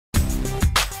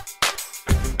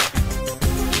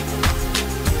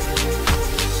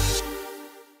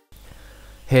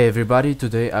Hey everybody,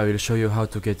 today I will show you how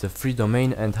to get a free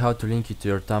domain and how to link it to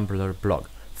your Tumblr blog.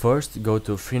 First, go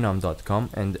to freenom.com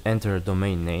and enter a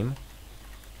domain name.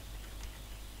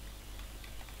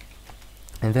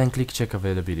 And then click check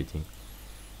availability.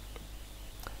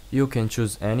 You can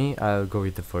choose any, I'll go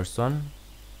with the first one.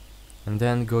 And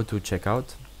then go to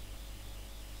checkout.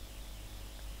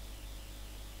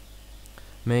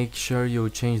 Make sure you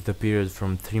change the period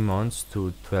from 3 months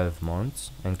to 12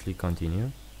 months and click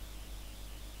continue.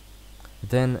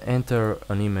 Then enter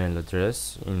an email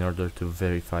address in order to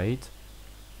verify it.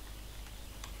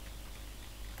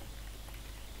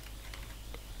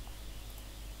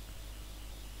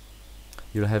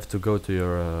 You'll have to go to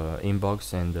your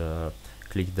inbox and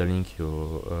click the link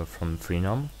from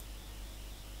Freenom.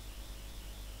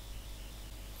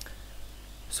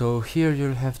 So here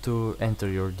you'll have to enter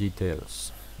your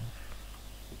details.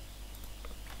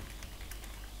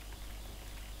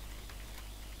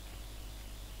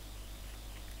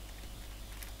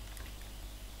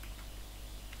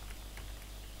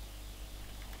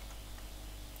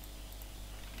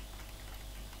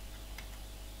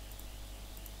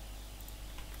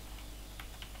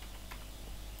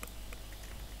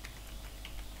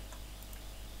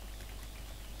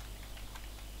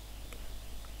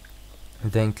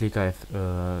 Then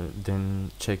then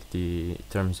check the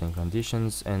terms and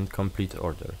conditions and complete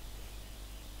order.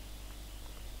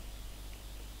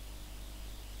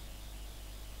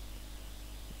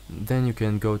 Then you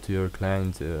can go to your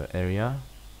client area,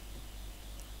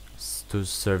 to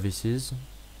services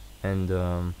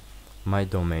and my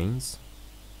domains.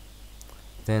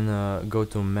 Then go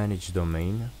to manage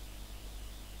domain.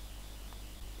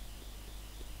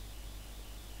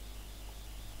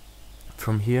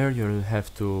 From here you'll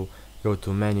have to go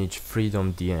to manage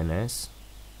freedom DNS,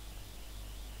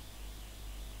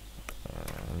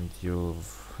 and you'll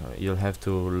have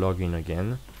to log in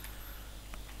again.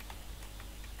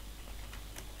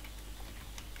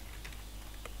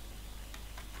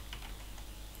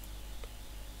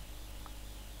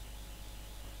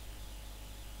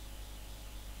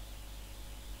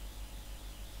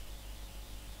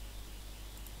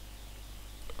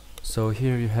 So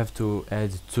here you have to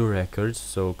add 2 records,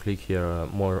 so click here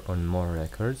more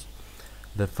records.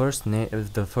 The first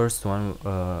one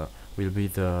will be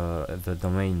the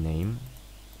domain name.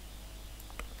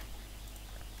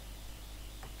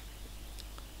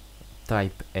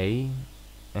 Type A,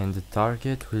 and the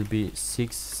target will be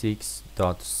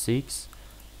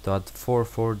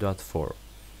 66.6.44.4.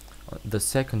 The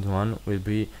second one will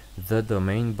be the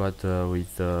domain, but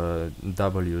with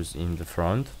W's in the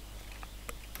front.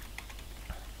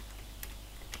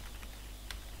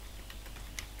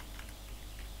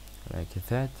 Like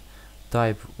that.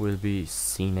 Type will be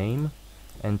cname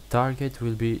and target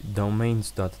will be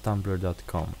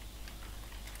domains.tumblr.com.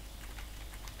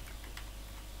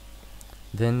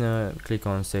 Then click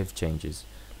on save changes.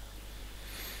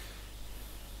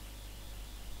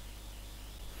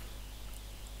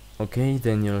 Okay,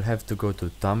 then you'll have to go to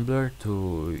Tumblr,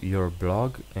 to your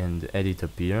blog, and edit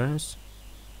appearance.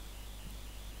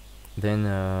 Then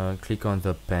click on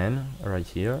the pen right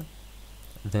here.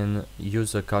 Then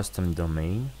use a custom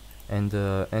domain and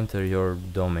enter your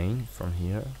domain from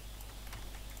here,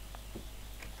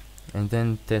 and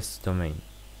then test domain.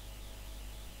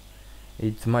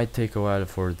 It might take a while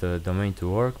for the domain to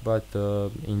work, but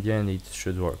in the end it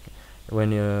should work.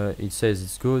 When it says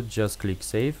it's good, just click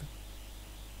save,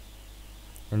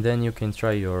 and then you can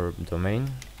try your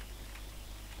domain.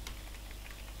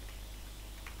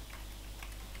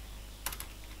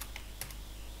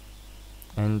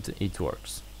 And it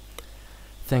works.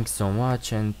 Thanks so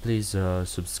much, and please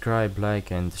subscribe, like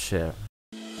and share.